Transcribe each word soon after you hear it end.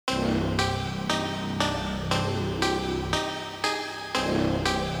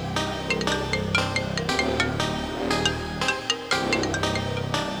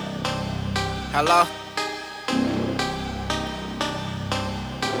Hello?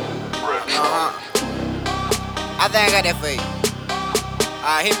 I think I got that for you.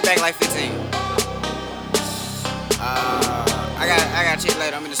 Hit me back like 15. I got a check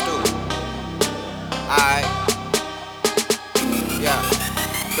later. I'm in the studio. Alright. Yeah.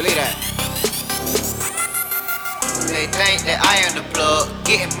 Believe that. They think that I am the plug.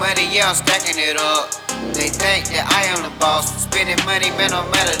 Getting money, yeah, I'm stacking it up. They think that I am the boss. Spending money, man, no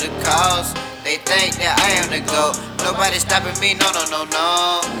matter the cost. They think that I am the GOAT. Nobody stopping me, no, no, no,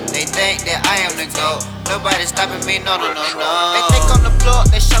 no. They think that I am the GOAT. Nobody stopping me, no, no, no, no. They think on the plug,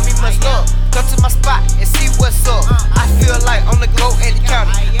 they show me much love. Come to my spot and see what's up. I feel like I'm the GOAT in the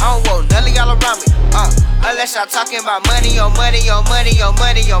county. I don't want none of y'all around me, unless y'all talking about money, on money, on money, on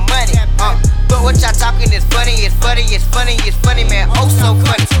money, on money, But what y'all talking is funny, it's funny, it's funny, it's funny, man, oh so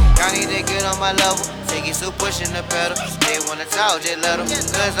funny. Y'all need to get on my level, take it so pushing the pedal. They wanna talk, just let them,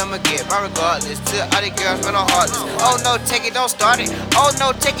 cause I'ma get my regardless. To all the girls, man, I'm heartless. Oh no, take it, don't start it. Oh no,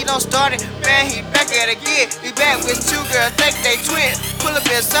 take it, don't start it. Man, he back at it again. He back with two girls, think they twins. Pull up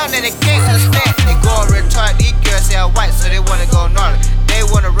in something that they can't understand. They go retard, these girls say I'm white, so they wanna go gnarly. They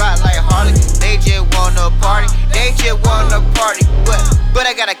wanna ride like Harley, they just wanna party. They just wanna party, but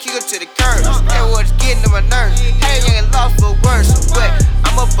I gotta kick them to the curb. They was getting on my nerves. Hey, you ain't lost for words, but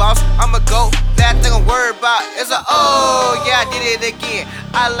I'm a boss, I'm a GOAT. That thing I'm worried about is oh, yeah, I did it again.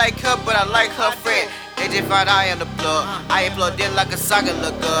 I like her, but I like her friend. They just find I am the plug. I ain't plugged in like a socket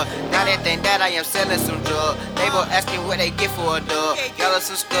look good. Now they think that I am selling some drugs. They both asking what they get for a dub. Y'all are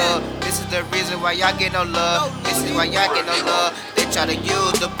some scrub. This is the reason why y'all get no love. This is why y'all get no love. They try to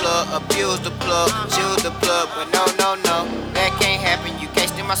use the plug, abuse the plug, choose the plug, but no, no, no, that can't happen. You can't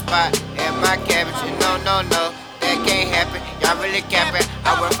steal my spot and my cabbage. And no, no, no, that can't happen. Y'all really capping.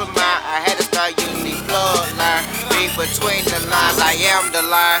 I work for mine. I had to start using the plug line. Read between the lines. I am the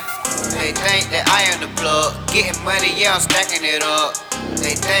line. They think that I am the plug. Getting money, yeah, I'm stacking it up.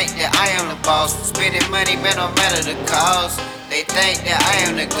 They think that I am the boss. Spending money, man, no matter the cost. They think that I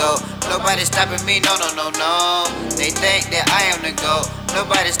am the GOAT. Nobody stopping me, no, no, no, no. They think that I am the GOAT.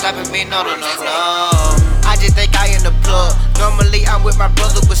 Nobody stopping me, no, no, no, no. I just think I am the plug. Normally I'm with my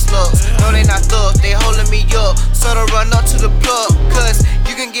brother with slugs. No, they not thugs, they holding me up. So don't run up to the plug, cause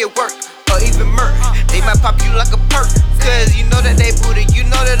you can get work or even murk. They might pop you like a perk, cause you know that they booty. You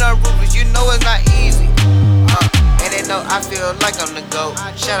know that I'm ruthless, you know it's not easy. And they know I feel like I'm the GOAT.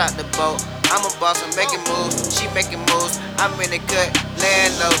 Shout out the boat. I'm a boss, I'm making moves, she making moves. I'm in the cut,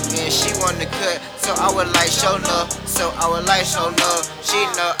 laying low, and she want the cut. So I would like show love, so I would like show love. She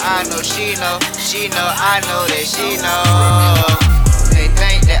know, I know, she know, I know that she know.